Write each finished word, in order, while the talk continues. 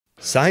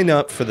Sign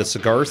up for the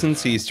Cigars and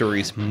Sea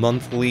Stories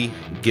monthly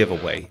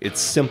giveaway. It's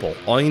simple.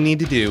 All you need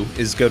to do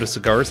is go to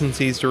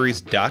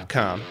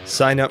cigarsandseastories.com,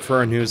 sign up for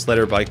our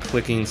newsletter by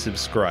clicking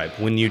subscribe.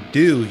 When you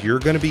do, you're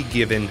going to be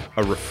given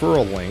a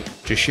referral link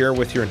to share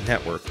with your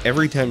network.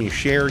 Every time you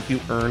share,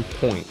 you earn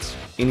points.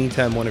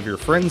 Anytime one of your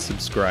friends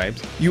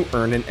subscribes, you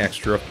earn an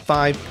extra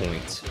 5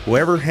 points.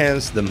 Whoever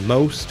has the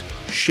most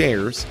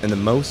shares and the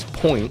most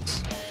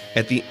points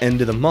at the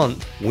end of the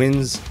month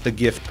wins the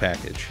gift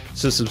package.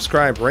 So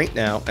subscribe right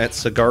now at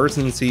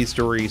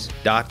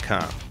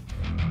cigarsandseastories.com.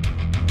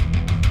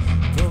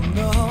 From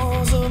the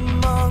halls of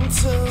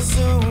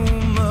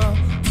Montezuma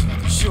to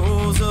the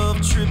shores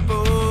of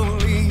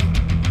Tripoli,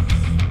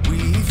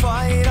 we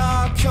fight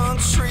our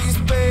country's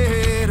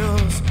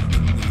battles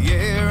in the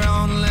air,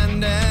 on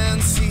land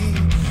and sea.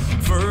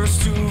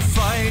 First to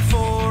fight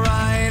for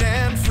right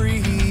and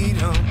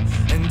freedom,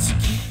 and to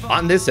keep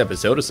on this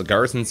episode of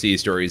Cigars and Sea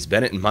Stories,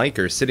 Bennett and Mike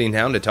are sitting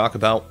down to talk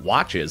about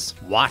watches.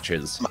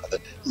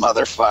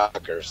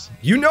 Motherfuckers.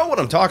 You know what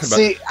I'm talking about.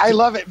 See, I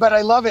love it, but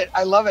I love it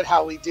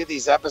how we do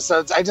these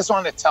episodes. I just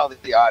want to tell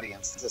the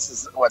audience this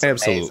is what's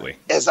absolutely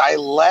amazing. Is I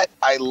let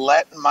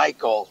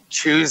Michael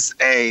choose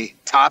a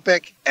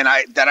topic and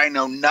that I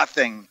know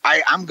nothing.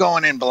 I'm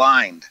going in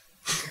blind.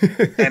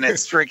 And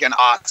it's freaking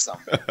awesome.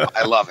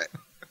 I love it.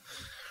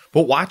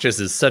 But watches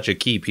is such a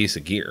key piece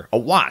of gear. A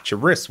watch, a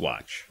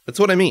wristwatch. That's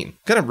what I mean.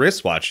 What kind of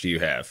wristwatch do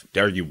you have?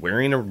 Are you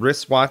wearing a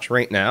wristwatch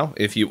right now?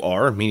 If you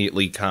are,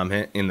 immediately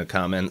comment in the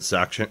comment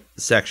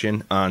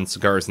section on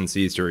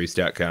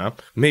cigarsandseastories.com.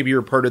 Maybe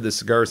you're part of the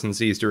Cigars and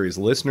Sea Stories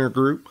listener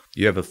group.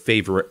 You have a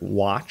favorite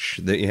watch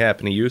that you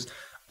happen to use.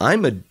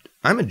 I'm a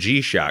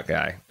G-Shock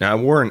guy. Now, I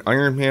wore an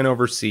Iron Man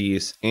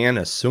overseas and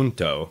a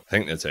Sunto. I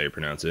think that's how you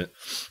pronounce it.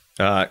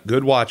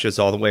 Good watches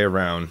all the way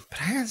around.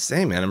 But I gotta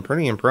say, man, I'm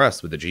pretty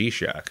impressed with the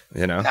G-Shock,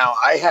 you know? Now,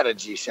 I had a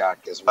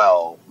G-Shock as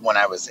well when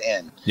I was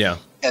in. Yeah.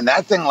 And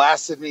that thing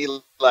lasted me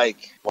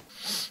like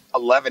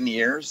 11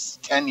 years,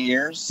 10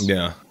 years.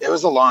 Yeah. It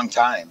was a long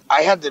time.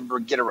 I had to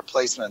get a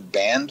replacement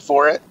band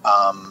for it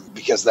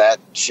because that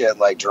shit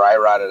like dry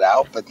rotted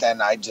out. But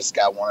then I just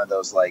got one of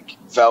those like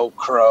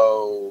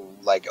Velcro,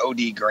 like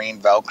OD green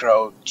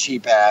Velcro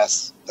cheap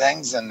ass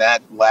things, and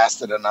that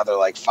lasted another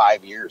like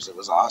 5 years. It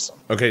was awesome.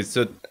 Okay,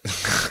 so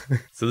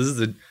this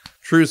is a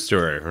true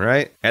story,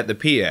 right? At the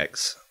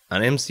PX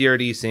on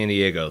MCRD San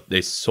Diego,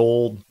 they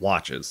sold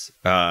watches.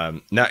 Not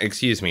on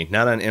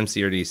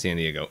MCRD San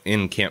Diego,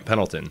 in Camp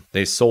Pendleton.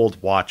 They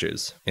sold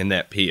watches in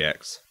that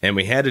PX, and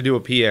we had to do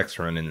a PX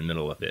run in the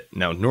middle of it.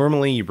 Now,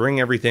 normally you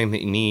bring everything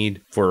that you need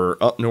for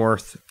up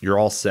north, you're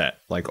all set.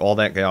 Like all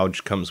that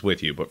gouge comes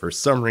with you, but for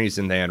some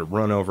reason they had to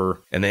run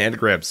over and they had to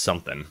grab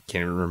something.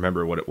 Can't even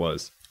remember what it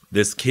was.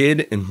 This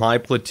kid in my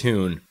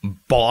platoon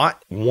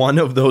bought one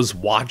of those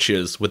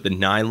watches with the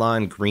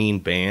nylon green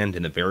band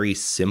and a very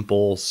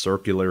simple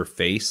circular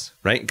face,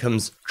 right?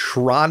 Comes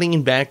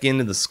trotting back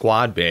into the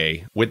squad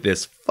bay with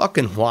this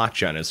fucking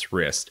watch on his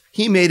wrist.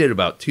 He made it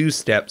about 2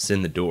 steps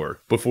in the door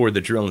before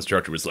the drill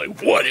instructor was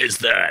like, "What is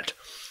that?"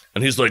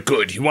 And he's like,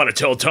 "Good, you want to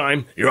tell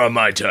time? You're on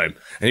my time."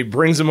 And he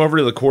brings him over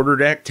to the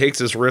quarterdeck, takes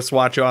his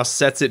wristwatch off,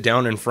 sets it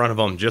down in front of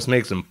him, just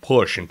makes him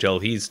push until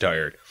he's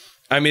tired.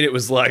 I mean, it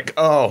was like,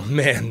 oh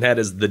man, that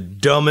is the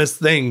dumbest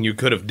thing you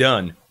could have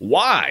done.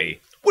 Why?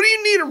 What do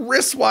you need a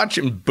wristwatch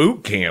in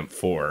boot camp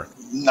for?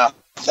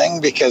 Nothing,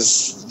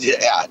 because,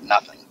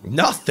 nothing.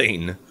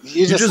 Nothing.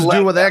 You just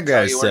do what that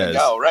guy says.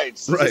 Go, right.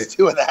 Just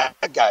do what that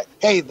guy.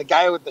 Hey, the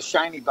guy with the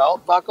shiny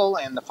belt buckle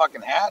and the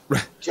fucking hat,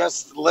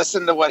 just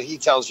listen to what he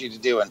tells you to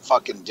do and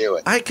fucking do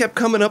it. I kept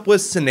coming up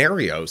with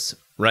scenarios.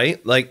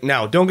 Right? Like,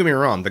 now, don't get me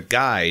wrong. The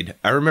guide,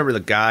 I remember the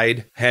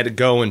guide had to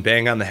go and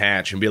bang on the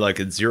hatch and be like,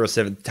 it's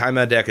 07, time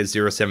on deck is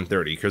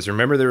 0730. Because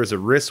remember, there was a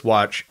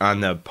wristwatch on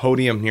the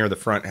podium near the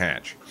front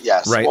hatch.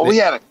 Yes. Right? Well, we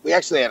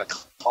actually had a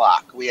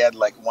clock. We had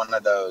like one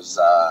of those.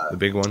 The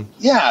big one?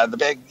 Yeah, the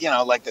big,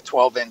 like the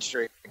 12-inch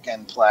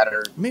freaking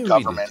platter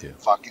government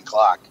fucking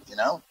clock,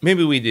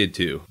 Maybe we did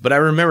too. But I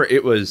remember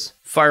it was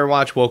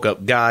Firewatch woke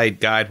up,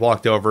 guide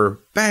walked over,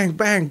 bang,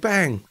 bang,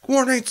 bang,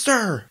 warning,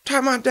 sir,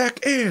 time on deck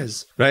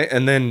is, right?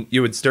 And then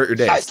you would start your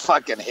day. I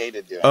fucking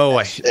hated doing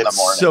that in the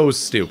morning. So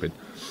stupid.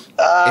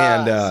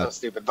 So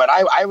stupid. But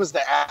I was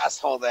the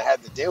asshole that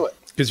had to do it.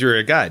 Because you're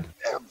a guide.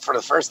 For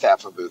the first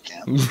half of boot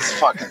camp. It's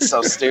fucking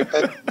so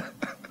stupid.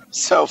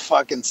 So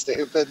fucking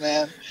stupid,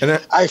 man.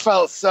 And I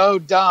felt so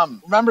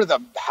dumb. Remember the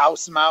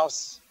house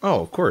mouse?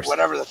 Oh, of course.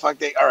 Whatever the fuck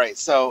all right,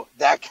 so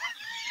that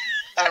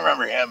I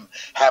remember him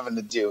having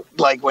to do,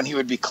 like when he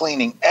would be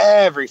cleaning,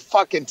 every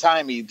fucking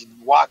time he'd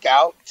walk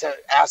out to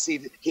ask,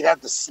 he'd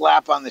have to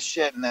slap on the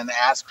shit and then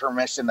ask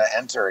permission to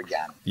enter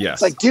again. Yes.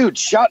 It's like, dude,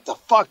 shut the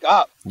fuck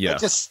up. Yeah.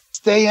 Like, just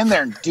stay in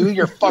there and do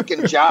your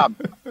fucking job.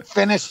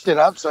 Finished it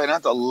up so I don't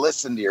have to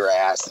listen to your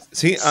ass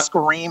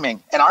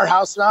screaming. And our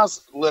house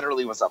mouse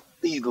literally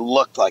he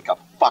looked like a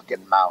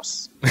fucking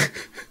mouse.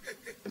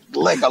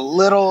 Like a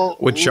little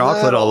with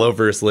chocolate all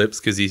over his lips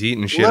because he's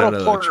eating shit out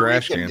of the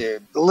trash can.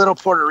 Dude, the little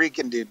Puerto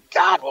Rican dude.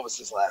 God, what was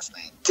his last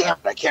name? Damn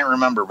it, I can't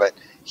remember. But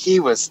he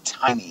was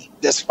tiny.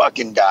 This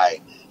fucking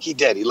guy. He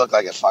did. He looked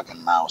like a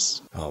fucking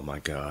mouse. Oh my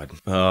god.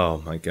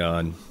 Oh my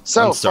god.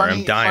 So I'm sorry.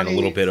 funny, I'm dying a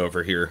little bit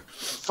over here.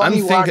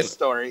 Funny watch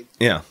story.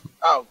 Yeah.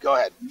 Oh, go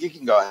ahead. You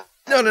can go ahead.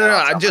 No.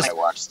 I just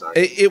watch story.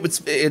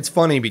 It's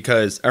funny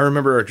because I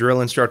remember our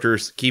drill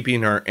instructors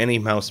keeping our Any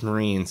Mouse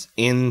Marines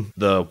in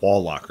the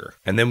wall locker,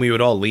 and then we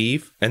would all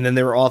leave, and then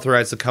they were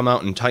authorized to come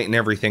out and tighten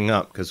everything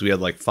up because we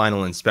had like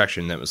final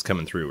inspection that was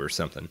coming through or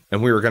something,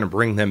 and we were going to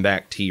bring them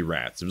back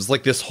T-Rats. It was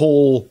like this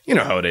whole, you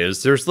know how it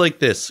is. There's like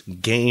this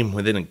game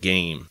within a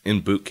game in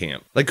boot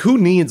camp. Like, who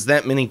needs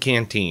that many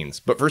canteens?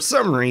 But for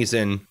some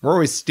reason, we're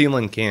always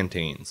stealing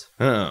canteens.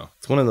 I don't know.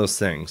 It's one of those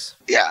things.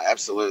 Yeah,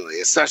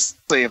 absolutely.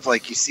 Especially if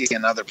like you see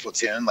another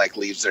platoon like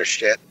leaves their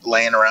shit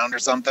laying around or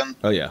something.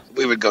 Oh yeah.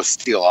 We would go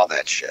steal all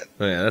that shit.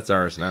 Oh yeah, that's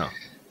ours now.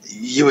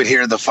 You would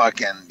hear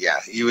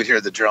you would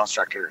hear the drill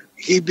instructor.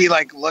 He'd be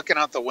like looking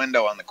out the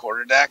window on the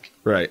quarterdeck.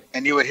 Right.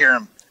 And you would hear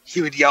him.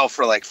 He would yell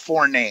for like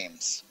 4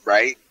 names,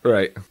 right?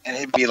 Right. And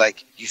he'd be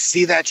like, "You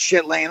see that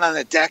shit laying on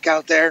the deck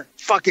out there?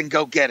 Fucking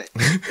go get it."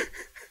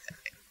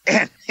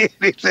 And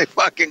the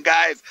fucking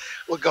guys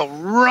would go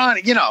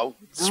running,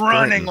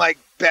 running like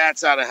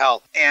bats out of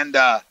hell. And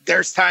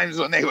there's times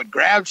when they would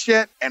grab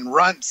shit and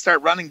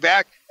start running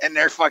back, and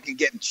they're fucking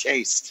getting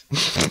chased.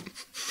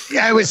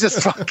 Yeah, it was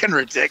just fucking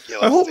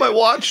ridiculous. I hope my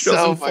watch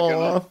doesn't so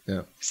fall off.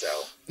 Yeah. So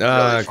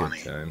really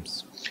funny. Good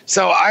times.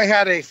 So I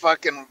had a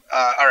fucking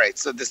all right.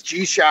 So this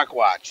G-Shock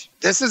watch.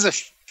 This is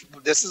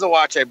a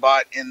watch I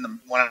bought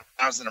when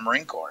I was in the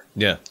Marine Corps.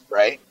 Yeah.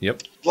 Right.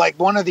 Yep. Like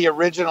one of the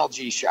original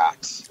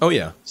G-Shocks. Oh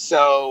yeah.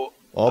 So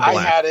all black.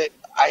 I had it.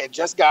 I had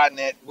just gotten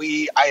it.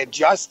 I had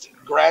just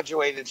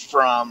graduated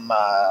from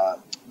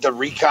the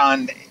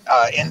recon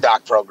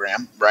in-doc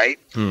program, right?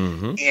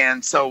 Mm-hmm.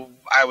 And so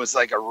I was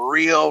like a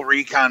real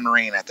recon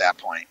Marine at that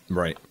point.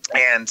 Right.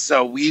 And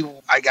so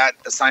I got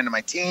assigned to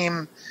my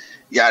team,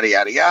 yada,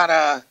 yada,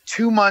 yada.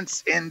 2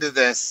 months into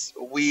this,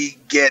 we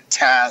get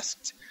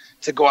tasked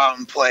to go out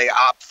and play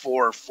Op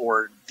 4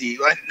 for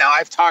now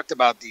I've talked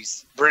about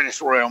these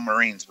British Royal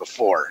Marines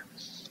before,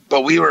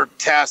 but we were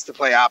tasked to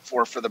play Op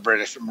 4 for the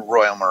British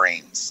Royal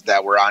Marines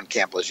that were on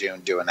Camp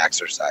Lejeune doing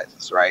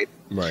exercises, right?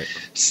 Right.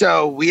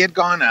 So we had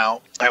gone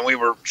out and we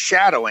were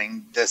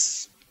shadowing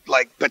this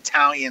like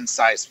battalion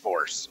size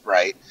force,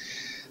 right?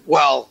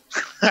 Well,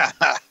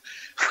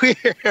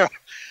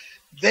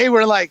 they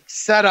were like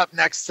set up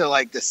next to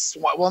like the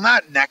swamp. Well,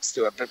 not next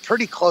to it, but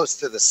pretty close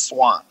to the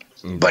swamp.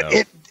 No. But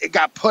it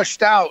got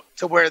pushed out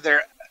to where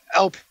their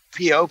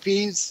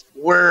LPOPs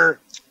were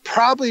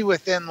probably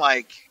within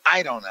like,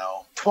 I don't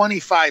know,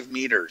 25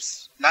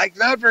 meters, like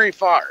not very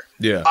far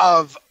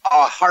of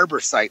a harbor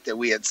site that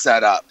we had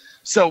set up.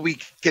 So we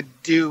could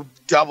do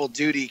double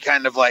duty,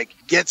 kind of like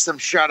get some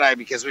shut-eye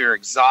because we were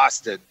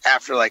exhausted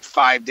after like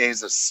 5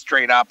 days of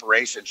straight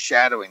operation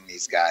shadowing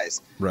these guys.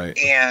 Right.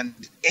 And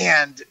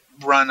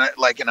run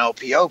like an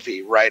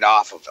LPOP right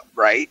off of them,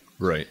 right?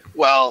 Right.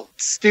 Well,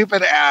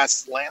 stupid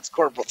ass Lance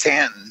Corporal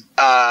Tanton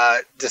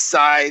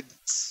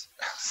decides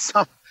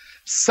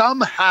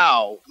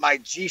somehow my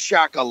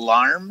G-Shock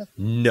alarm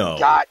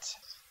got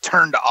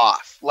turned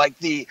off. Like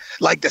the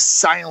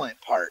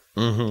silent part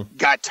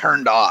got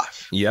turned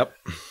off. Yep.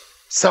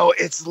 So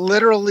it's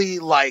literally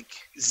like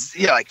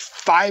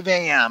 5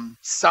 a.m.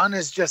 Sun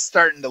is just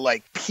starting to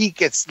like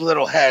peek its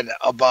little head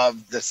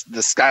above the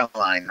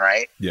skyline,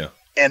 right? Yeah.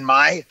 And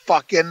my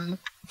fucking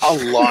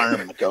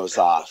alarm goes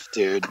off,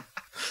 dude.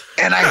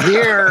 And I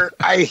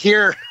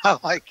hear, oh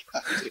my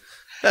God, dude.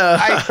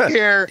 I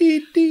hear,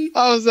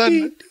 all of a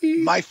sudden,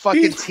 my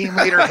fucking team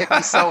leader hit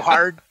me so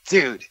hard.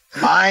 Dude,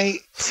 wow,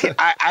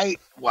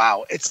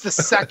 it's the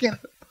second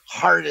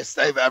hardest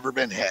I've ever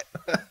been hit.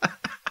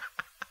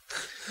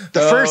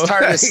 The first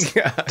hardest.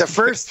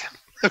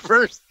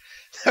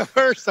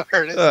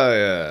 Oh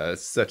yeah,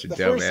 it's such a dumbass.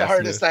 The first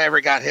hardest I ever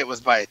got hit was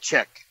by a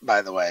chick,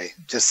 by the way.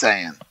 Just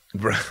saying.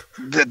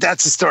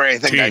 That's a story I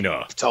think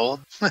I've told.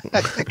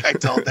 I think I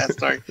told that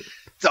story.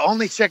 It's the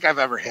only chick I've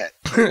ever hit.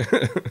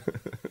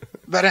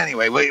 But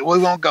anyway, we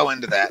won't go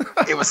into that.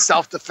 It was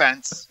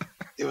self-defense.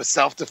 It was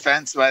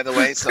self-defense, by the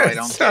way, so I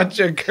don't such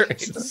a great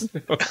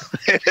story.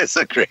 It is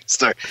a great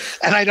story.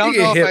 And I don't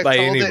know if I've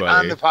told it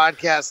on the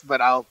podcast,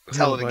 but I'll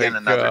tell it again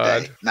another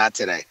day. Not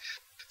today.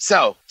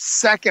 So,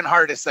 second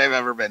hardest I've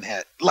ever been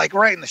hit. Like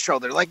right in the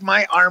shoulder. Like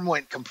my arm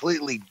went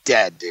completely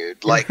dead,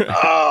 dude. Like,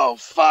 oh,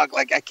 fuck.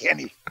 Like I can't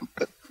even.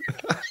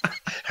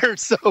 Hurt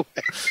so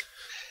bad.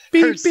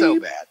 Hurt so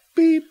bad.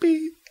 Beep,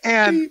 beep,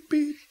 and beep,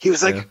 beep. He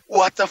was like,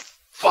 what the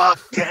fuck,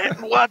 Dan?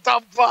 What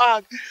the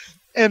fuck?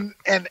 And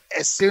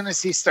as soon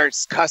as he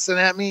starts cussing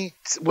at me,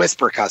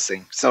 whisper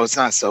cussing, so it's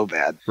not so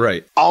bad.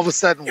 Right. All of a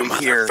sudden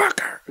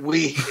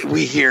we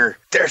hear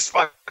there's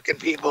fucking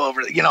people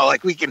over there.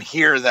 Like we can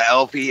hear the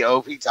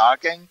LPOP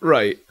talking.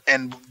 Right.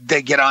 And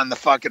they get on the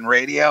fucking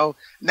radio.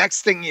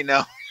 Next thing you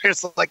know,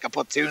 there's like a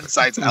platoon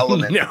size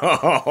element.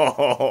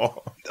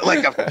 No.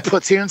 Like a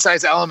platoon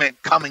size element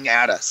coming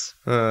at us.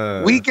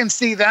 We can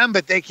see them,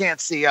 but they can't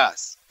see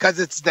us. Because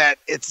it's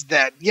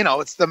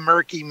the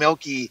murky,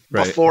 milky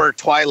before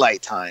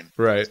twilight time.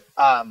 Right.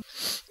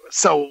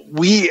 So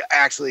we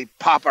actually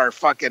pop our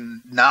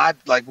fucking nod,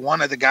 like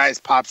one of the guys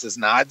pops his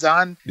nods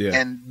on,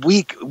 and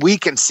we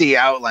can see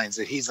outlines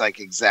that he's like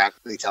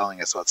exactly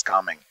telling us what's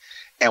coming.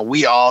 And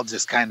we all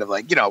just kind of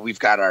like, you know, we've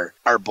got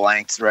our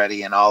blanks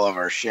ready and all of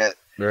our shit.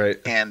 Right.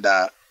 And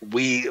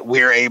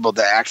we're able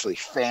to actually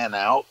fan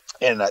out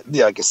in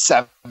like a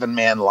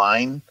 7-man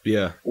line.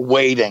 Yeah.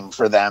 Waiting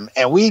for them.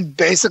 And we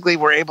basically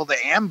were able to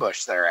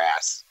ambush their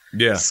ass.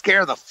 Yeah.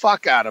 Scare the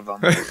fuck out of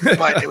them.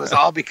 But it was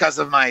all because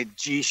of my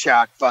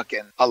G-Shock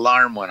fucking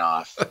alarm went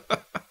off.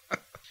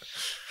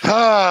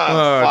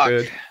 Fuck.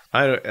 Dude.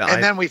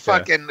 And then we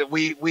fucking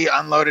we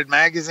unloaded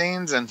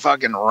magazines and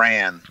fucking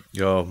ran.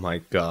 Oh my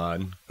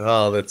god!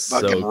 Oh, that's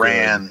fucking so good.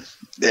 Ran.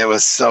 It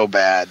was so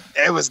bad.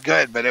 It was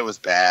good, but it was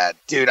bad,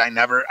 dude.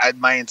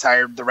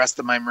 The rest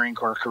of my Marine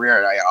Corps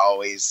career,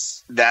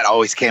 that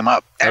always came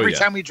up every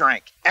time we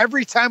drank.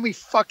 Every time we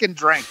fucking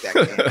drank, that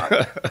came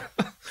up.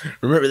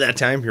 Remember that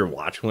time your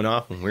watch went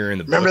off when we were in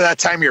the boat? Remember that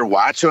time your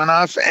watch went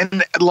off?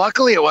 And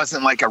luckily it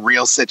wasn't like a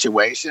real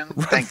situation.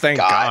 Thank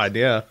God.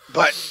 Yeah.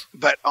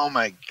 But oh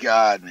my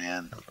God,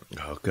 man.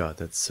 Oh God,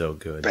 that's so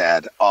good.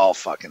 Bad. All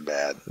fucking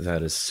bad.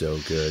 That is so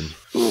good.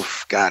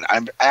 Oof, God.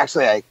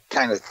 I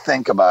kind of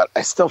think about,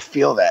 I still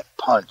feel that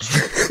punch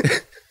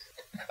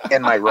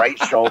in my right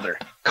shoulder.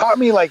 Caught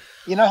me like,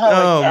 you know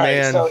how,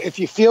 man. So if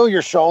you feel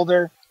your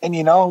shoulder and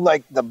you know,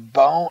 like the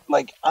bone,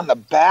 like on the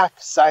back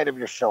side of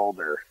your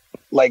shoulder,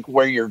 like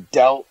where you're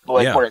dealt,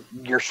 like where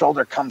your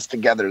shoulder comes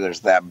together,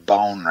 there's that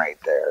bone right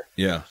there.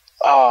 Yeah.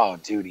 Oh,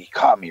 dude, he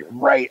caught me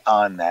right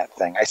on that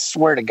thing. I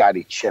swear to God,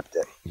 he chipped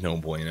it. No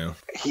bueno.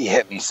 He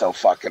hit me so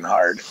fucking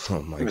hard.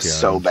 Oh my God. It was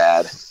so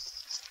bad.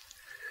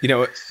 You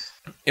know,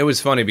 it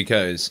was funny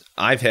because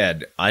I've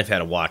had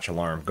a watch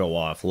alarm go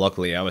off.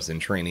 Luckily, I was in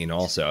training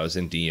also. I was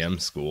in DM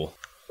school.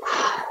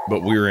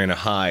 But we were in a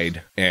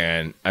hide,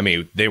 and I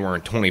mean, they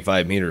weren't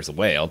 25 meters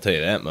away, I'll tell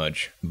you that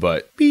much.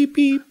 But beep,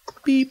 beep,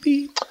 beep,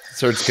 beep,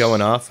 starts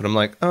going off, and I'm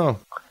like, oh.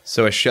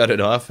 So I shut it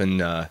off, and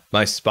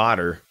my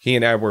spotter, he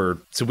and I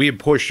we had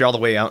pushed all the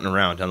way out and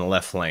around on the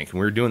left flank, and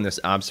we were doing this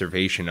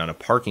observation on a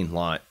parking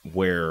lot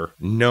where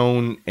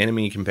known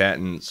enemy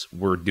combatants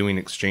were doing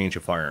exchange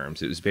of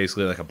firearms. It was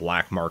basically like a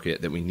black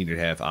market that we needed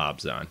to have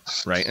obs on,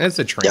 right? And it's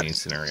a training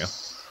scenario.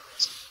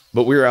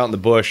 But we were out in the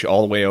bush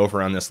all the way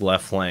over on this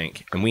left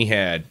flank, and we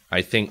had,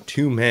 I think,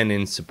 2 men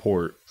in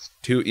support.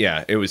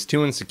 It was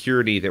 2 in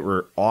security that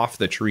were off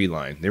the tree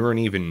line. They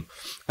weren't even,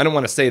 I don't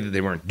want to say that they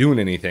weren't doing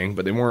anything,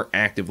 but they weren't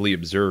actively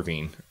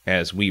observing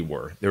as we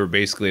were. They were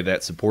basically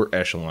that support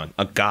echelon,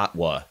 a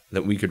Gatwa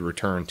that we could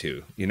return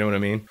to. You know what I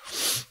mean?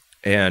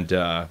 And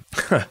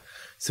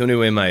so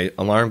anyway, my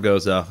alarm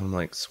goes off. I'm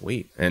like,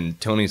 sweet. And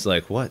Tony's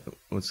like, what?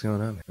 What's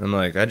going on? I'm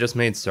like, I just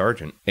made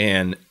sergeant.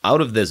 And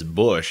out of this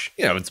bush,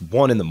 it's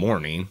 1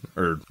 a.m,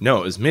 or no,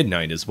 it was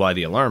midnight is why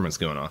the alarm was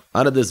going off.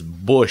 Out of this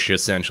bush,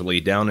 essentially,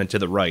 down and to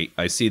the right,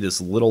 I see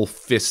this little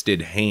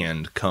fisted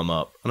hand come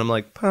up. And I'm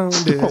like, pound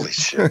it. Holy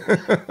shit.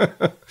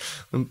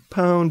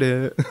 Pound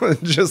it.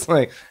 Just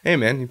like, hey,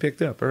 man, you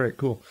picked up. All right,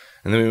 cool.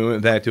 And then we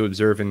went back to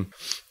observing,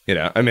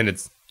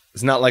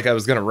 it's not like I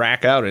was going to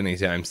rack out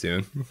anytime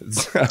soon.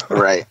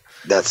 Right.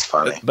 That's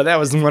funny. But that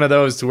was one of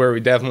those to where we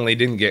definitely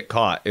didn't get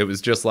caught. It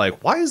was just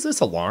like, why is this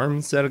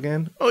alarm set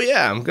again? Oh,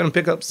 yeah, I'm going to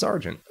pick up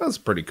sergeant. That's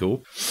pretty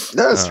cool.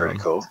 That's pretty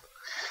cool.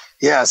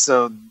 Yeah,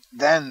 so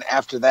then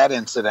after that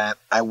incident,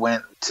 I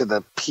went to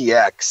the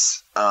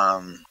PX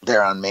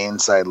there on Main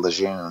Side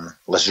Lejeune,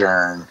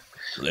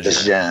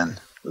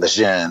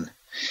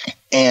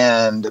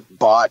 and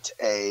bought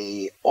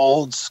a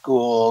old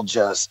school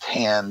just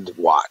hand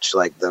watch,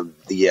 like the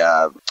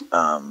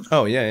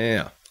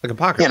like a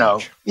pocket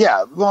watch.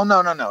 Yeah. Well,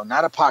 no,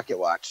 not a pocket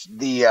watch.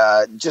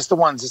 The just the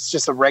ones. It's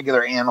just a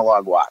regular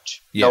analog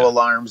watch. Yeah. No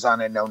alarms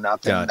on it. No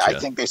nothing. Gotcha. I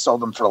think they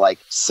sold them for like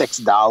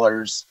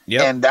 $6.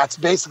 Yeah. And that's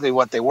basically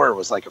what they were.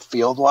 Was like a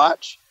field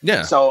watch.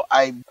 Yeah. So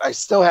I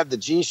still have the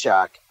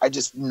G-Shock. I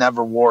just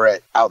never wore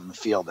it out in the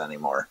field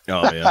anymore.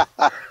 Oh yeah.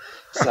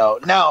 So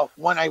now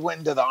when I went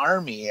into the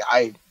Army,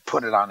 I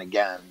put it on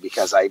again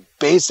because I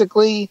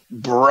basically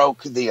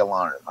broke the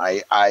alarm.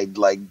 I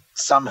like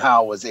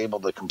somehow was able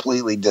to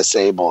completely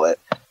disable it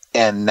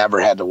and never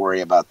had to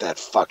worry about that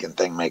fucking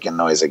thing making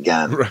noise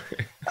again. Right.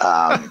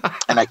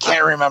 And I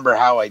can't remember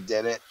how I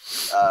did it.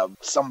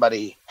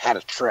 Somebody had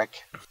a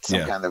trick,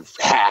 some kind of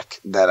hack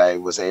that I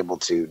was able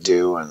to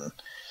do. And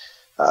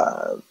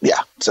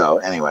so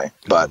anyway,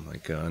 but oh my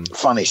God.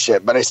 Funny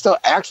shit. But I still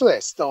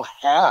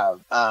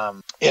have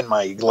in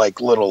my like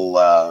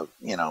little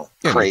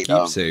crate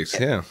keepsakes.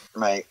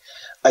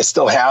 I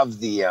still have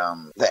the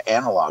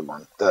analog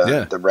one,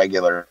 the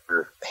regular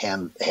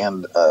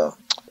hand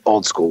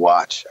old school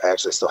watch. I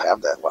actually still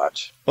have that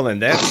watch. Well, then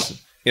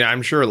that's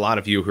I'm sure a lot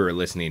of you who are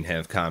listening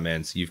have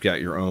comments. You've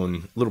got your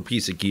own little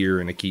piece of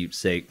gear and a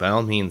keepsake. By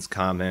all means,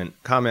 comment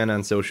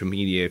on social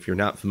media. If you're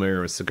not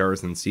familiar with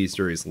Cigars and Sea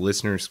Stories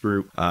listeners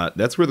group,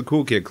 that's where the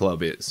Cool Kid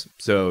Club is.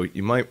 So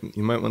you might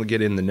want to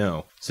get in the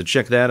know. So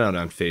check that out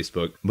on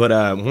Facebook. But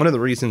one of the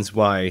reasons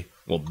why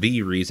well,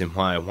 the reason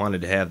why I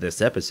wanted to have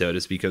this episode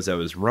is because I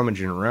was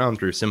rummaging around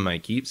through some of my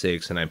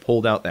keepsakes and I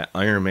pulled out that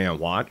Iron Man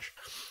watch,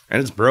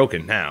 and it's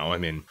broken now. I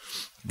mean,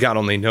 God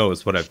only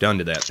knows what I've done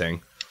to that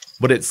thing,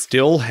 but it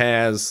still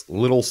has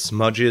little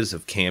smudges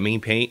of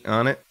cami paint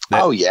on it.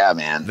 Oh yeah,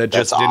 man, that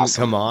just didn't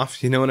come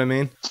off. You know what I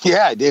mean?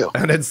 Yeah, I do.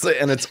 And it's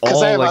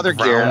all like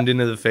ground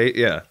into the face.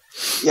 Yeah.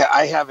 Yeah,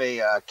 I have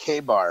a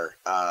K-bar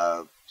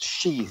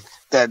sheath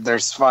that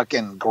there's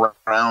fucking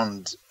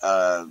ground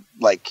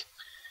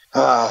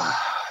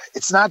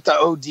it's not the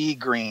OD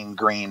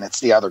green, it's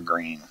the other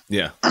green.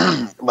 Yeah.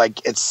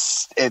 Like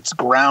it's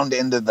ground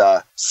into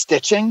the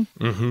stitching.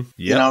 Mm-hmm. Yep.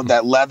 You know,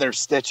 that leather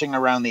stitching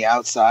around the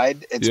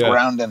outside. It's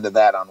ground into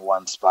that on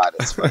one spot.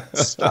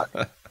 It's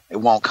stuck. It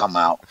won't come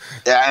out.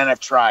 Yeah, and I've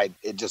tried.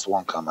 It just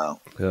won't come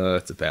out.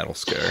 It's a battle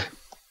scar.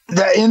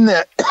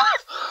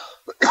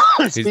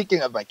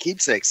 Speaking of my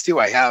keepsakes too,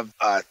 I have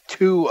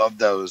 2 of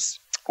those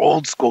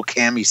old school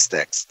cami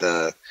sticks.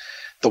 The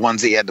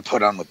ones that you had to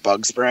put on with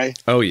bug spray.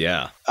 Oh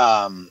yeah.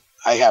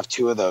 I have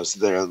 2 of those.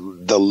 They're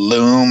the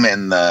loom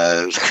and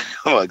the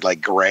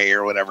like gray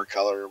or whatever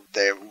color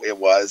it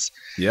was.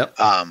 Yep.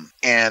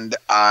 And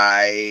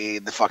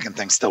the fucking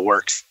thing still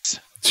works.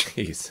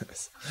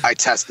 Jesus. I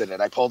tested it.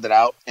 I pulled it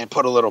out and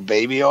put a little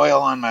baby oil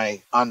on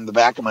the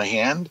back of my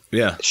hand.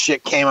 Yeah.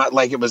 Shit came out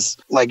like it was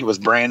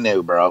brand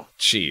new, bro.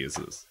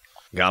 Jesus.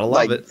 Gotta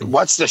love it.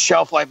 What's the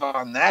shelf life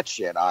on that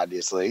shit,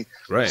 obviously?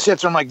 Right.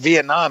 Shit's from like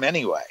Vietnam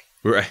anyway.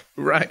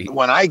 Right.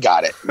 When I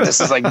got it. This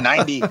is like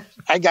 90.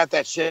 I got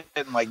that shit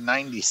in like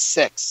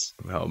 96.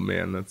 Oh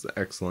man, that's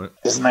excellent.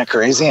 Isn't that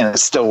crazy? And it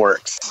still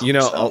works. You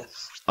know, so.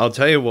 I'll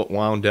tell you what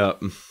wound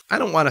up. I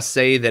don't want to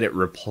say that it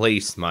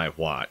replaced my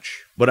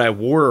watch, but I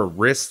wore a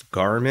wrist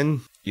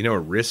Garmin, you know, a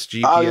wrist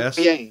GPS.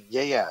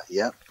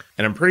 Yeah.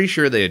 And I'm pretty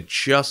sure they had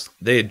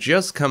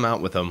just come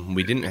out with them.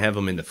 We didn't have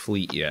them in the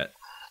fleet yet.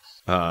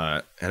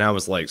 And I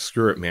was like,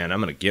 screw it, man.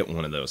 I'm going to get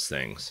one of those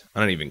things. I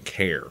don't even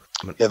care.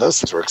 Yeah, those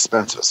things were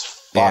expensive as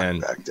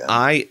fuck back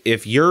then.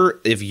 If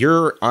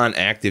you're on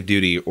active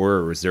duty or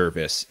a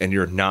reservist and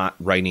you're not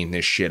writing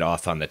this shit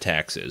off on the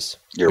taxes,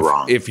 you're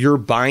wrong. If you're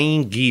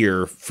buying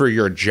gear for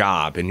your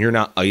job and you're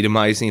not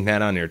itemizing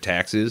that on your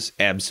taxes,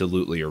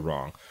 absolutely you're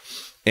wrong.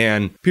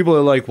 And people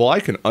are like, well,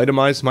 I can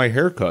itemize my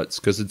haircuts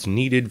because it's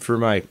needed for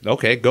my...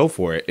 Okay, go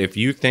for it. If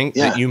you think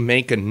that you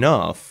make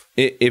enough...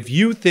 If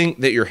you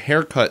think that your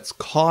haircuts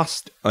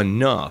cost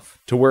enough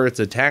to where it's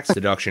a tax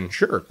deduction,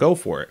 sure, go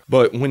for it.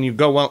 But when you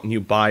go out and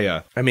you buy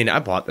I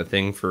bought the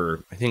thing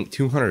for, I think,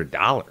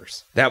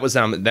 $200. That was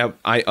I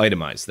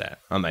itemized that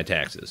on my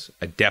taxes.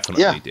 I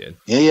definitely did.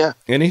 Yeah.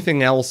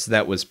 Anything else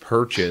that was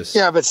purchased.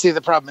 Yeah, but see,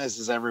 the problem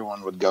is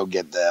everyone would go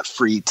get the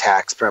free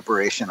tax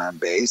preparation on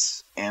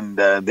base, and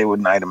they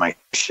wouldn't itemize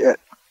shit.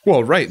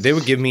 Well, right. They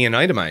would give me an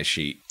itemized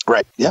sheet.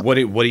 Right. Yeah. What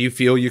do you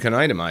feel you can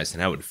itemize?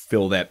 And I would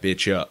fill that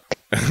bitch up.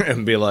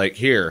 And be like,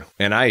 here.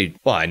 And I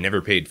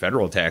never paid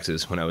federal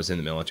taxes when I was in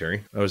the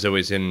military. I was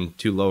always in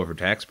too low of a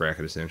tax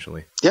bracket,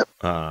 essentially. Yep.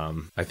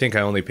 I think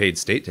I only paid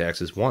state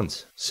taxes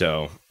once.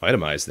 So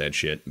itemized that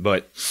shit.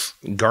 But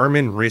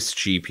Garmin Wrist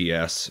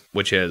GPS,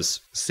 which has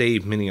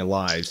saved many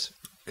lives,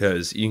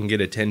 because you can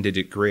get a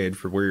 10-digit grid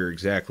for where you're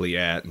exactly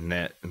at, and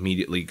that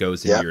immediately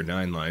goes into your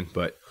 9 line.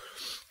 But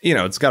you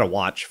know, it's got a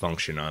watch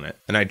function on it.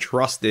 And I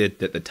trusted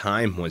that the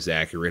time was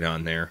accurate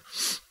on there.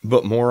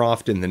 But more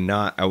often than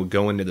not, I would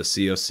go into the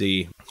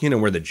COC, you know,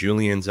 where the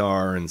Julians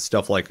are and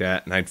stuff like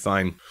that. And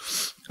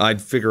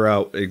I'd figure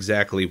out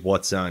exactly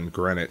what's on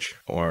Greenwich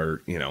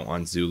or, you know,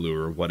 on Zulu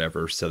or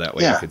whatever. So that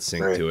way I could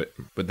sync to it.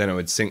 But then I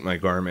would sync my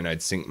Garmin,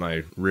 I'd sync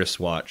my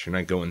wristwatch, and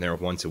I'd go in there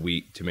once a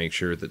week to make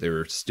sure that they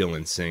were still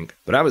in sync.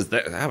 But I was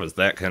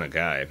that kind of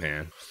guy,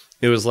 man.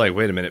 It was like,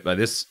 wait a minute, by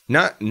this,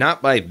 not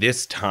by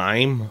this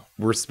time,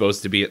 we're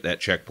supposed to be at that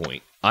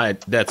checkpoint. I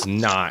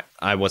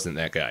wasn't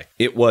that guy.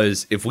 It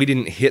was, if we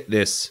didn't hit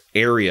this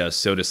area,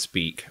 so to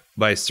speak,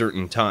 by a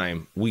certain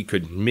time, we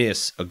could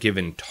miss a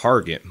given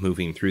target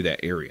moving through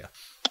that area.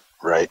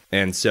 Right.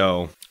 And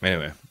so,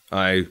 anyway,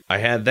 I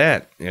had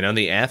that. You know,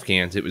 the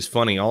Afghans, it was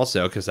funny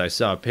also, because I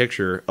saw a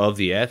picture of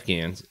the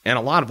Afghans, and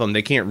a lot of them,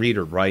 they can't read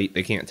or write,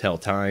 they can't tell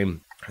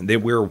time. They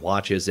wear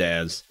watches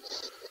as...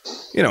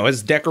 you know,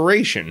 as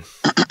decoration.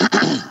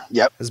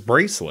 Yep. As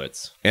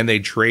bracelets. And they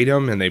trade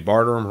them and they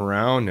barter them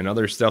around and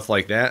other stuff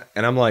like that.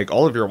 And I'm like,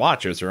 all of your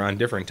watches are on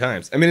different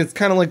times. I mean, it's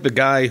kind of like the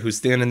guy who's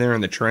standing there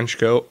in the trench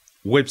coat,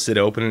 whips it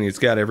open, and he's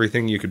got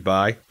everything you could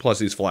buy. Plus,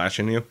 he's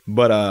flashing you.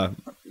 But,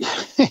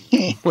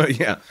 well,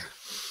 yeah.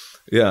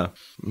 Yeah.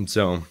 And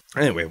so,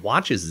 anyway,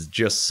 watches is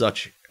just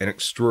such an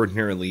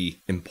extraordinarily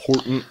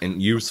important and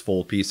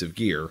useful piece of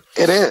gear.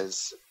 It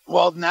is.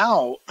 Well,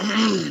 now,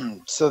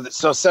 so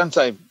since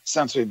I've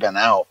since we've been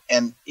out,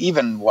 and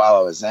even while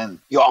I was in,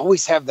 you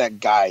always have that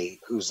guy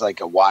who's like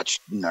a watch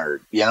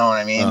nerd. You know what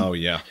I mean? Oh,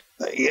 yeah.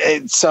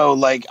 So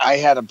like I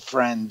had a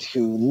friend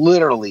who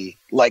literally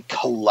like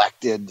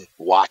collected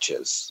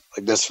watches.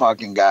 Like this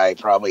fucking guy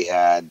probably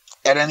had,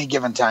 at any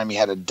given time, he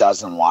had a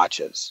dozen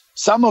watches,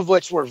 some of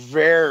which were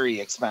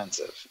very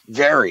expensive.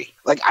 Very.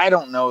 Like, I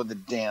don't know the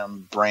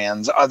damn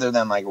brands other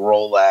than like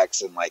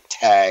Rolex and like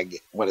Tag,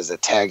 what is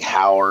it, Tag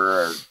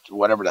Heuer or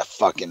whatever the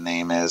fucking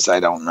name is.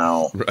 I don't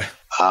know.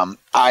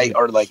 Right.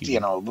 Or like, you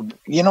know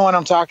what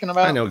I'm talking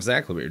about? I know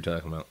exactly what you're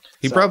talking about.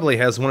 He probably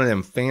has one of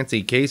them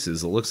fancy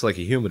cases that looks like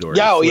a humidor.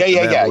 Yeah,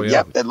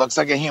 yeah. It looks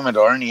like a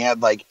humidor, and he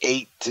had like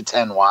 8 to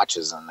 10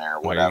 watches in there.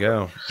 Whatever. There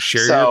you go.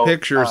 Share your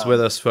pictures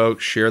with us,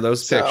 folks. Share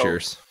those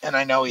pictures. And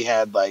I know he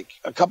had like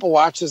a couple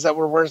watches that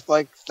were worth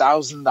like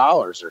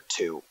 $1,000 or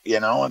 $2. You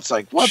know, it's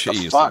like, what the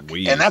fuck?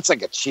 Louise. And that's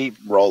like a cheap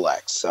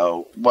Rolex.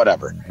 So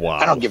whatever. Wow.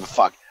 I don't give a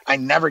fuck. I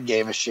never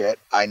gave a shit.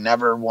 I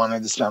never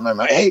wanted to spend my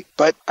money. Hey,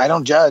 but I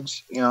don't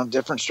judge. You know,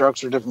 different strokes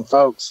for different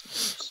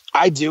folks.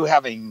 I do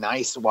have a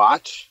nice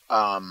watch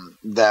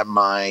that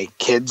my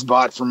kids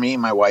bought for me,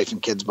 my wife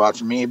and kids bought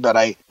for me, but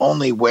I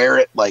only wear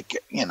it like,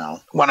 you know,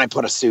 when I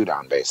put a suit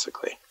on,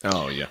 basically.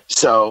 Oh, yeah.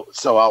 So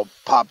I'll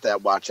pop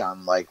that watch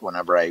on like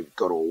whenever I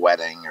go to a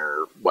wedding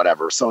or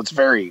whatever. So it's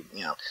very,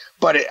 you know,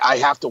 but I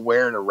have to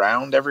wear it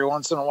around every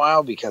once in a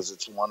while because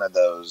it's one of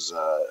those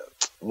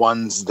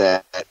ones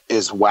that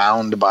is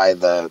wound by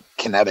the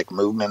kinetic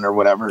movement or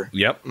whatever.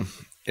 Yep.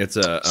 It's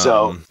a,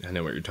 I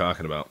know what you're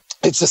talking about.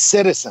 It's a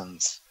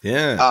Citizens.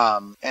 Yeah.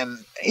 And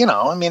you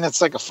know, I mean,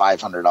 it's like a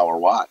 $500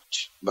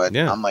 watch, but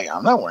yeah. I'm like,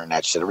 I'm not wearing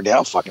that shit every day.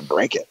 I'll fucking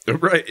break it.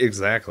 Right.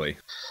 Exactly.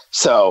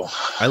 So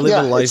I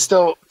live a life. It's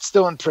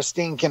still in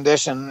pristine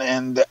condition,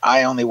 and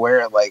I only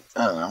wear it like,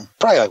 I don't know,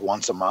 probably like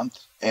once a month,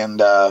 and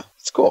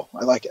it's cool.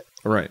 I like it.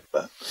 Right.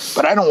 But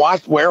I don't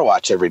wear a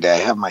watch every day.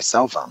 I have my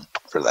cell phone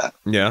for that.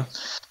 Yeah.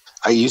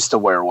 I used to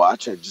wear a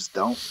watch. I just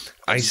don't.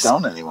 I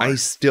don't anymore. I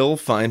still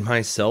find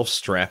myself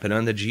strapping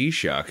on the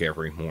G-Shock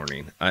every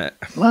morning.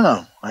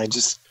 No, I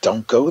just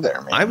don't go there,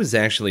 man. I was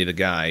actually the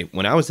guy,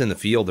 when I was in the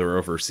field or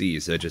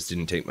overseas, I just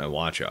didn't take my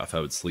watch off.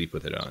 I would sleep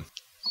with it on.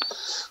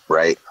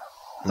 Right.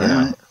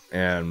 Yeah.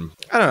 And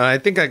I don't know, I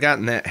think I got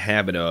in that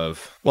habit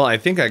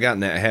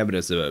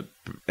as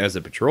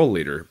a patrol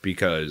leader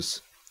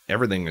because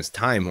everything is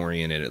time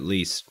oriented, at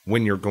least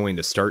when you're going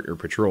to start your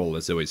patrol,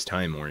 it's always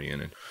time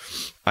oriented.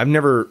 I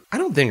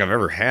don't think I've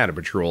ever had a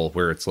patrol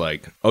where it's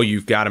like, oh,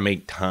 you've got to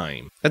make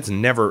time. That's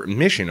never,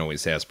 mission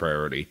always has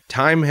priority.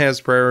 Time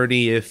has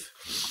priority if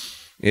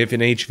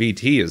an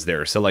HVT is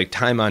there. So like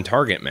time on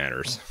target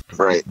matters.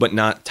 Right. But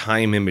not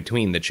time in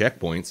between the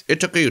checkpoints. It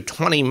took you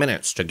 20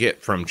 minutes to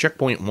get from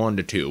checkpoint 1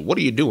 to 2. What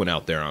are you doing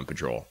out there on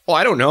patrol? Oh,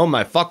 I don't know.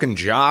 My fucking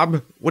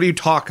job. What are you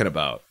talking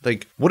about?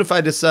 Like, what if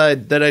I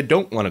decide that I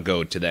don't want to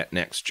go to that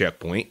next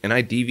checkpoint and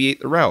I deviate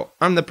the route?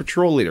 I'm the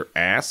patrol leader,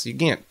 ass. You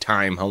can't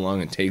time how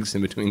long it takes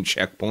in between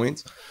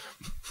checkpoints.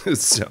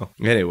 So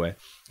anyway.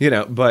 You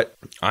know, but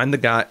I'm the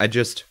guy,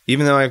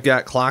 even though I've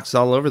got clocks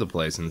all over the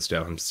place and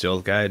stuff, I'm still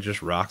the guy that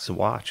just rocks a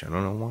watch. I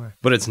don't know why.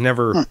 But it's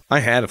never, I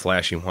had a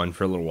flashy one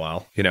for a little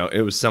while. You know,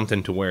 it was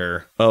something to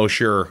where, oh,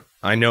 sure,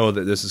 I know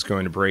that this is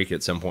going to break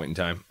at some point in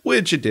time,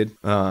 which it did.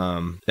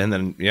 And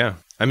then, yeah,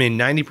 I mean,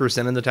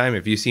 90% of the time,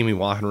 if you see me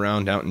walking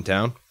around out in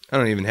town, I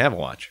don't even have a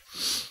watch.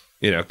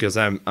 You know, because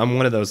I'm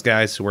one of those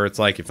guys where it's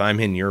like, if I'm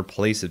in your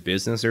place of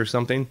business or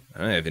something, I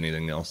don't have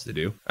anything else to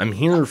do. I'm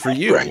here for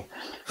you. Right.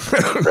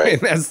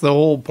 Right. That's the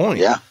whole point.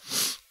 Yeah.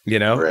 You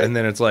know, right. And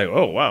then it's like,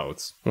 oh, wow,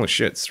 holy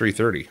shit, it's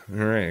 3:30.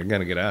 All right, I got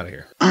to get out of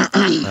here.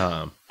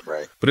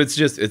 Right. But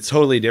it's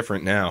totally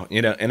different now,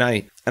 you know, and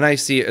I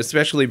see it,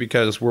 especially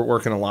because we're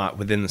working a lot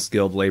within the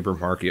skilled labor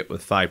market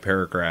with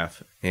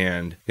 5-paragraph.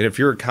 And if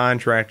you're a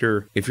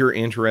contractor, if you're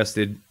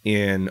interested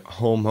in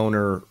home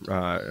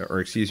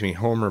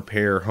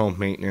repair, home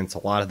maintenance,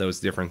 a lot of those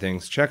different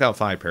things, check out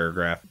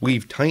 5-paragraph.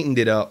 We've tightened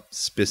it up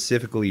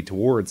specifically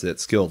towards that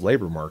skilled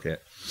labor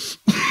market.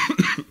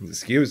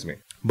 Excuse me.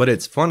 But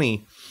it's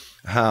funny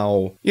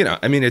how, you know,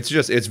 I mean, it's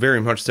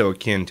very much so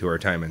akin to our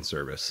time in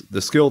service.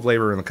 The skilled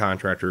labor and the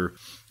contractor,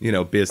 you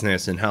know,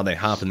 business and how they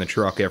hop in the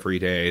truck every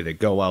day, they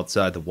go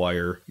outside the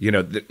wire, you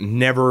know,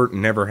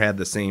 never had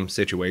the same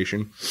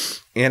situation.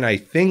 And I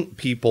think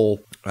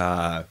people,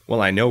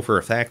 I know for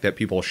a fact that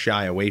people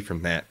shy away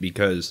from that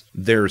because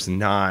there's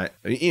not,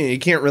 you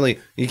can't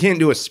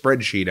do a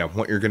spreadsheet on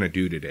what you're going to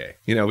do today.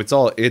 You know,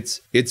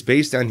 it's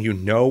based on, you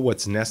know,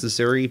 what's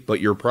necessary,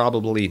 but you're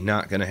probably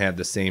not going to have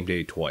the same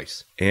day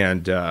twice.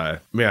 And,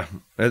 yeah,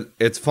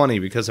 it's funny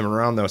because I'm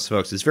around those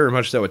folks. It's very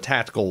much so a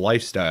tactical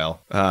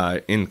lifestyle,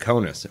 in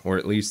CONUS, or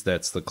at least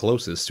that's the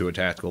closest to a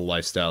tactical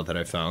lifestyle that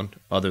I found,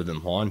 other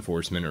than law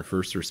enforcement or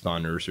first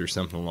responders or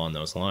something along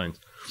those lines.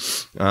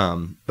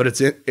 But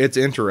it's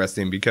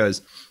interesting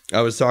because I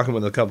was talking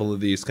with a couple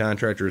of these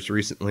contractors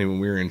recently when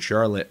we were in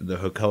Charlotte, the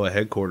HOCOA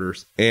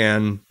headquarters,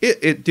 and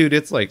dude,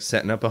 it's like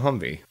setting up a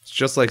Humvee. It's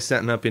just like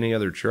setting up any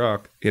other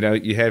truck. You know,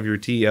 you have your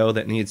TO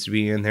that needs to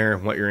be in there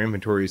and what your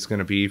inventory is going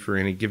to be for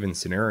any given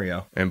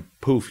scenario. And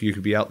poof, you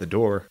could be out the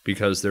door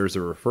because there's a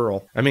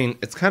referral. I mean,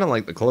 it's kind of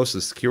like the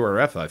closest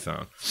QRF I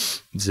found.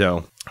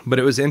 So, but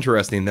it was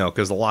interesting though,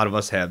 because a lot of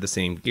us had the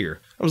same gear.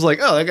 I was like,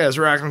 oh, that guy's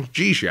rocking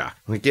G-Shock.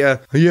 Like, yeah,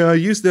 I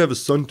used to have a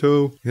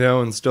Sunto, you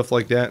know, and stuff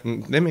like that.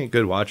 And they make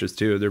good watches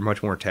too. They're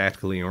much more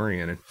tactically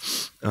oriented.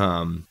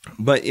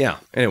 But yeah,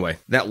 anyway,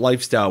 that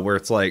lifestyle where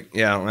it's like,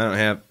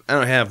 yeah, I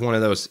don't have one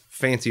of those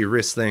fancy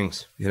wrist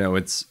things. You know,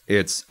 it's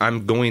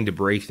I'm going to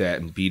break that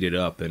and beat it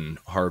up and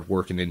hard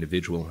working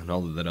individual and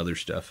all of that other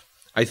stuff.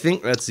 I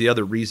think that's the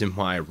other reason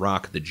why I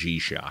rock the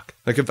G-Shock.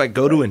 Like if I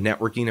go to a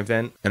networking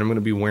event and I'm going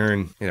to be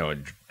wearing, you know,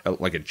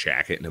 like a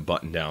jacket and a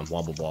button down,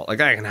 blah, blah, blah.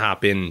 Like I can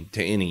hop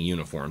into any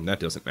uniform. That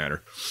doesn't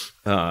matter.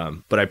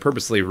 But I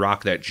purposely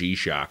rock that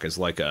G-Shock as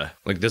like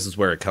this is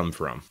where it come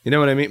from. You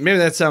know what I mean? Maybe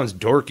that sounds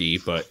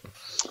dorky, but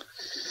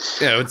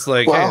you know, it's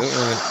like, well,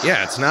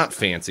 hey, it's not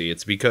fancy.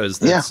 It's because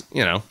that's,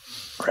 you know.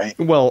 Right.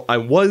 Well, I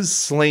was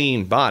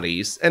slaying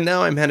bodies and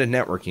now I'm at a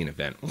networking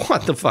event.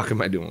 What the fuck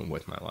am I doing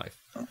with my life?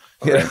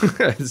 Right.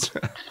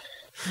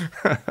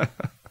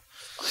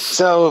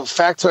 So,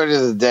 factoid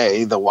of the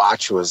day, the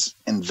watch was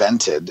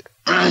invented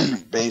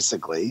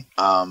basically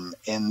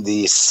in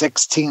the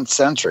 16th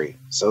century,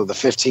 so the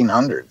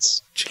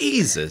 1500s.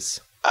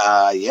 Jesus.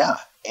 Yeah.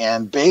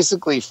 And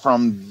basically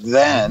from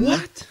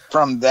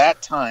that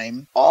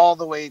time, all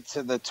the way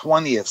to the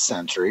 20th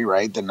century,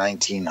 right, the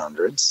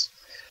 1900s,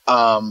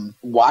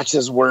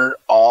 watches were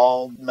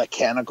all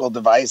mechanical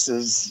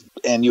devices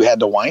and you had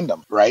to wind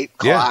them, right?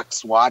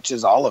 Clocks,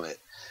 watches, all of it.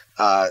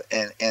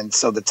 And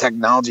so the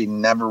technology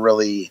never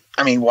really,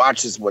 I mean,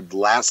 watches would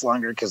last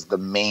longer because the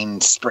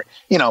main spring,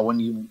 you know, when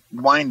you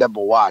wind up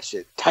a watch,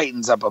 it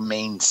tightens up a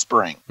main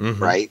spring,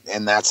 right?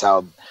 And that's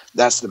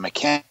the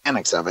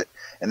mechanics of it.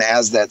 And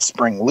as that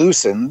spring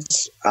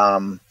loosens,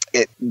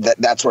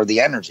 that's where the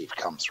energy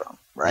comes from,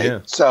 right? Yeah.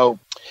 So,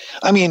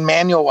 I mean,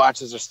 manual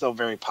watches are still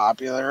very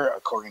popular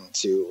according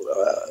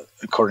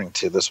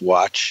to this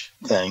watch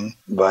thing,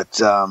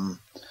 but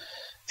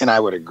and I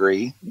would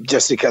agree,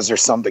 just because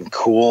there's something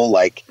cool.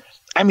 Like,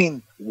 I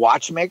mean,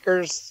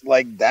 watchmakers,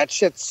 like that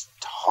shit's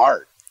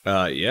hard.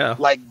 Yeah.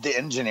 Like the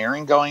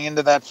engineering going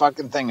into that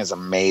fucking thing is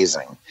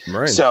amazing.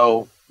 Right.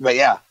 So, but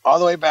yeah, all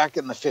the way back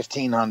in the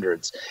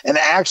 1500s, and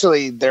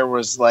actually there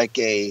was like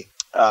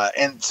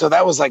and so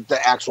that was like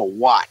the actual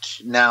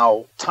watch.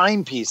 Now,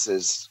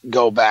 timepieces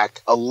go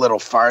back a little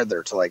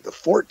farther to like the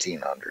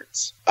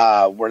 1400s,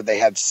 where they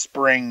had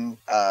spring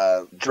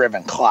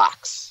driven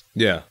clocks.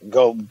 Yeah.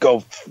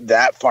 Go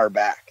that far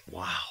back.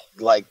 Wow.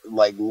 Like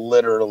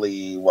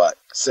literally what,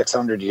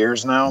 600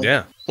 years now?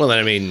 Yeah. Well,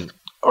 I mean,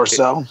 or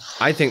so.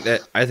 I think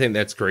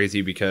that's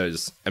crazy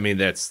because I mean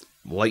that's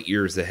light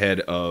years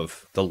ahead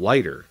of the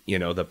lighter, you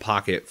know, the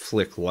pocket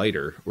flick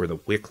lighter or the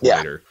wick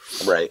lighter.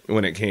 Right.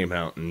 When it came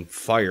out, and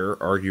fire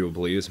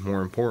arguably is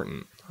more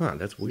important. Huh,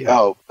 that's weird.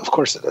 Oh, of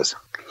course it is.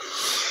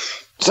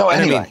 So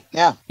anyway, I mean,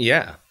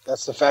 yeah.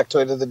 That's the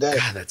factoid of the day.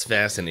 God, that's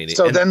fascinating.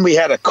 So then we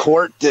had a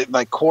quartz,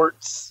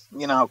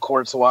 you know how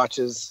quartz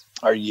watches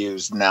are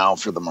used now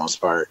for the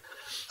most part.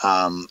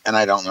 And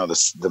I don't know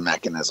the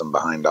mechanism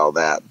behind all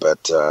that,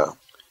 but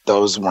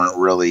those weren't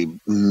really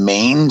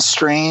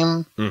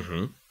mainstream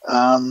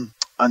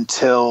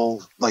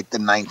until like the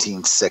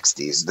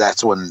 1960s.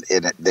 That's when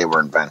they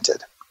were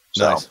invented.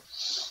 So, nice.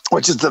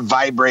 Which is the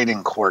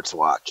vibrating quartz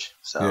watch.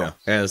 So yeah,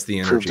 as the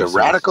energy proved a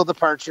radical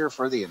departure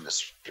for the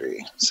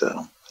industry.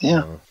 So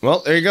yeah. Well,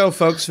 there you go,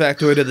 folks.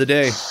 Factoid of the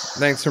day.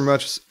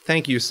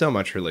 Thank you so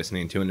much for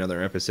listening to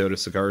another episode of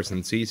Cigars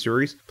and Sea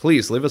Stories.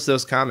 Please leave us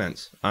those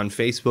comments on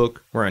Facebook.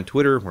 We're on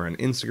Twitter. We're on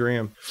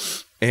Instagram.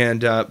 And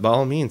by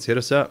all means, hit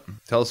us up.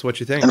 Tell us what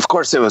you think. And of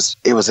course, it was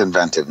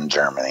invented in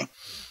Germany.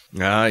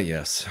 Ah,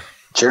 yes.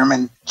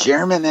 German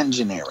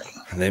engineering.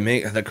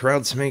 The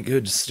Krauts make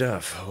good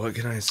stuff. What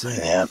can I say?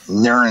 Yeah,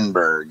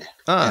 Nuremberg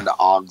and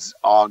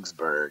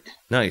Augsburg.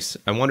 Nice.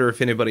 I wonder if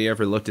anybody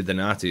ever looked at the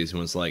Nazis and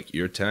was like,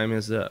 "Your time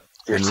is up."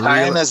 Your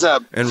time is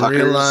up, and fuckers.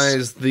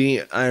 Realized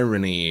the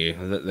irony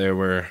that they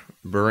were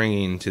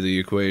bringing to the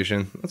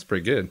equation. That's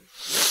pretty good.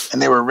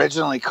 And they were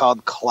originally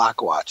called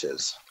clock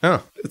watches.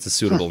 Oh, that's a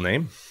suitable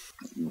name,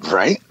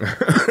 right?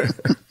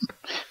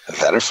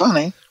 That are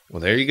funny. Well,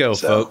 there you go,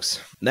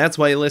 folks. That's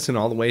why you listen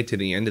all the way to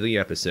the end of the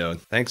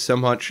episode. Thanks so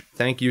much.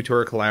 Thank you to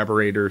our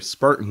collaborators,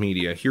 Spartan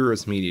Media,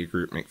 Heroes Media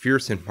Group,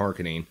 McPherson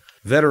Marketing,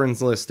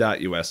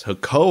 VeteransList.us,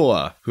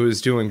 Hakoa, who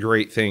is doing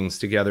great things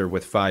together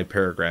with 5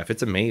 Paragraph.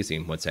 It's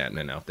amazing what's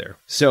happening out there.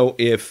 So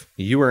if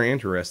you are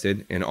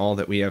interested in all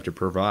that we have to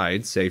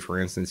provide, say, for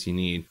instance, you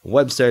need a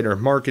website or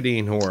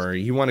marketing, or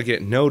you want to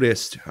get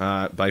noticed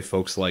by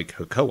folks like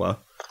Hakoa,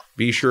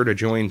 be sure to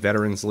join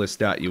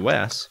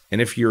VeteransList.us, and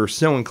if you're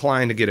so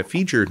inclined to get a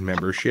featured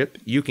membership,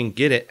 you can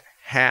get it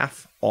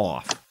half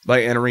off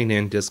by entering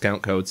in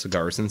discount code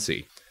Cigars and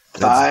Sea.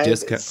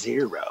 That's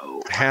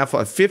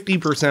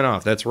 50%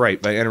 off. That's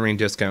right, by entering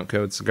discount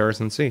code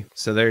Cigars and Sea.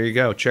 So there you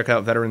go. Check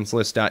out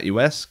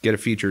VeteransList.us, get a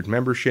featured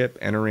membership,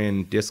 enter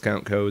in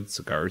discount code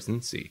Cigars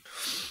and Sea.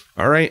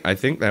 All right. I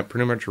think that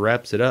pretty much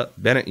wraps it up.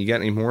 Bennett, you got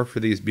any more for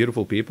these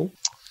beautiful people?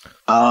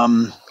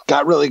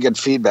 Got really good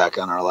feedback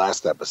on our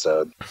last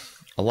episode.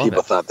 I love People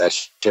it. thought that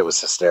shit was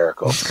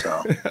hysterical.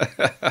 So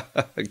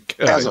Good.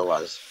 as it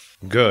was.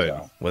 Good.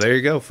 So. Well, there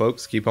you go,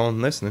 folks. Keep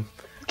on listening.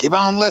 Keep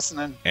on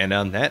listening. And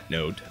on that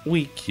note,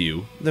 we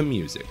cue the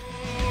music.